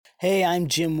Hey, I'm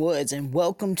Jim Woods, and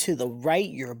welcome to the Write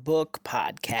Your Book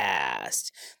podcast.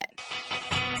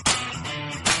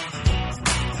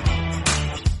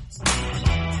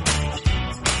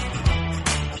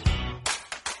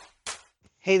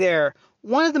 Hey there.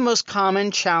 One of the most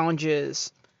common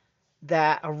challenges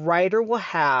that a writer will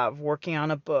have working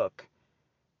on a book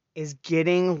is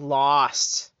getting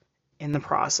lost in the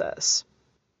process,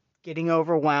 getting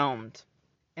overwhelmed.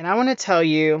 And I want to tell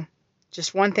you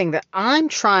just one thing that I'm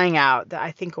trying out that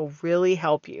I think will really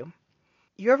help you.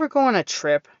 You ever go on a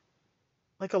trip,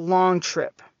 like a long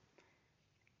trip?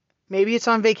 Maybe it's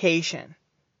on vacation.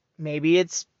 Maybe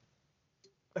it's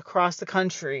across the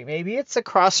country. Maybe it's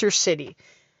across your city.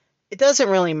 It doesn't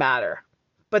really matter.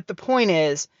 But the point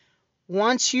is,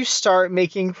 once you start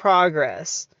making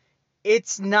progress,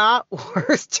 it's not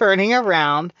worth turning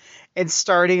around and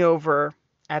starting over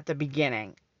at the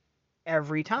beginning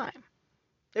every time.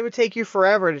 It would take you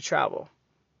forever to travel.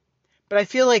 But I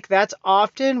feel like that's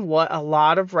often what a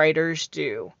lot of writers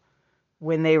do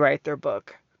when they write their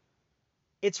book.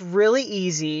 It's really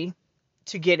easy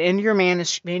to get into your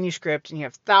manuscript and you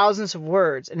have thousands of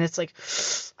words and it's like,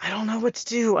 I don't know what to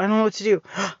do.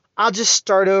 I'll just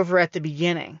start over at the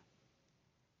beginning.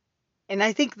 And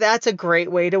I think that's a great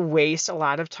way to waste a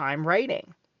lot of time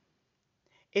writing.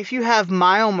 If you have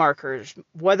mile markers,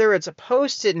 whether it's a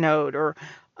Post-it note or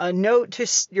a note to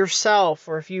yourself,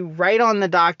 or if you write on the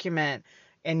document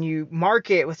and you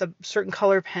mark it with a certain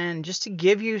color pen just to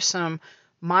give you some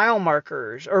mile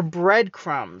markers or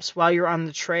breadcrumbs while you're on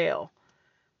the trail,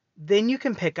 then you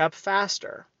can pick up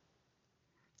faster.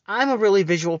 I'm a really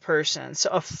visual person,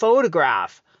 so a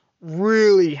photograph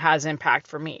really has impact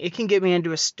for me. It can get me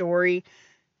into a story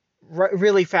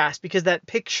really fast because that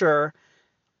picture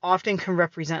often can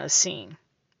represent a scene.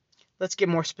 Let's get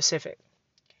more specific.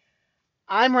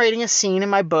 I'm writing a scene in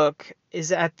my book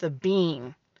is at the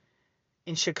Bean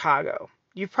in Chicago.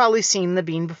 You've probably seen the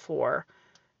Bean before.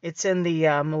 It's in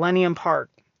the Millennium Park,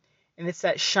 and it's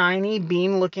that shiny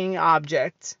bean-looking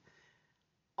object.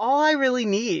 All I really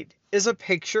need is a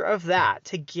picture of that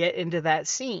to get into that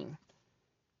scene.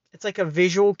 It's like a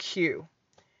visual cue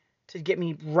to get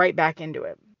me right back into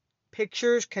it.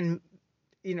 Pictures can,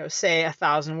 say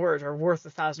 1,000 words or worth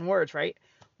 1,000 words, right?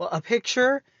 Well, a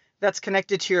picture that's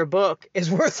connected to your book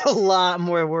is worth a lot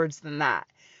more words than that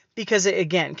because it,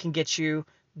 again, can get you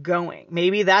going.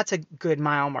 Maybe that's a good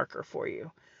mile marker for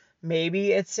you.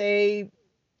 Maybe it's a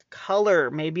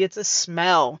color. Maybe it's a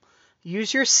smell.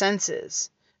 Use your senses.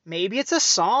 Maybe it's a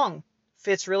song.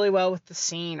 Fits really well with the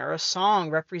scene, or a song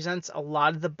represents a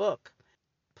lot of the book.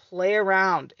 Play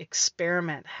around,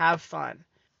 experiment, have fun.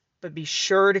 But be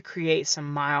sure to create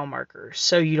some mile markers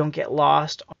so you don't get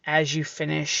lost as you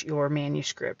finish your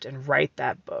manuscript and write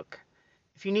that book.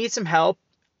 If you need some help,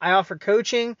 I offer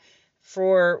coaching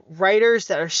for writers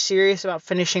that are serious about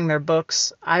finishing their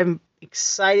books. I'm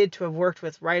excited to have worked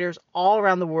with writers all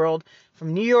around the world,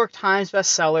 from New York Times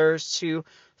bestsellers to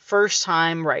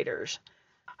first-time writers.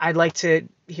 I'd like to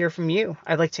hear from you.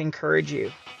 I'd like to encourage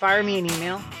you. Fire me an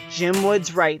email,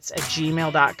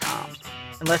 jimwoodswrites@gmail.com,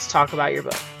 and let's talk about your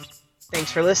book. Thanks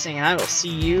for listening, and I will see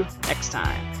you next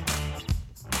time.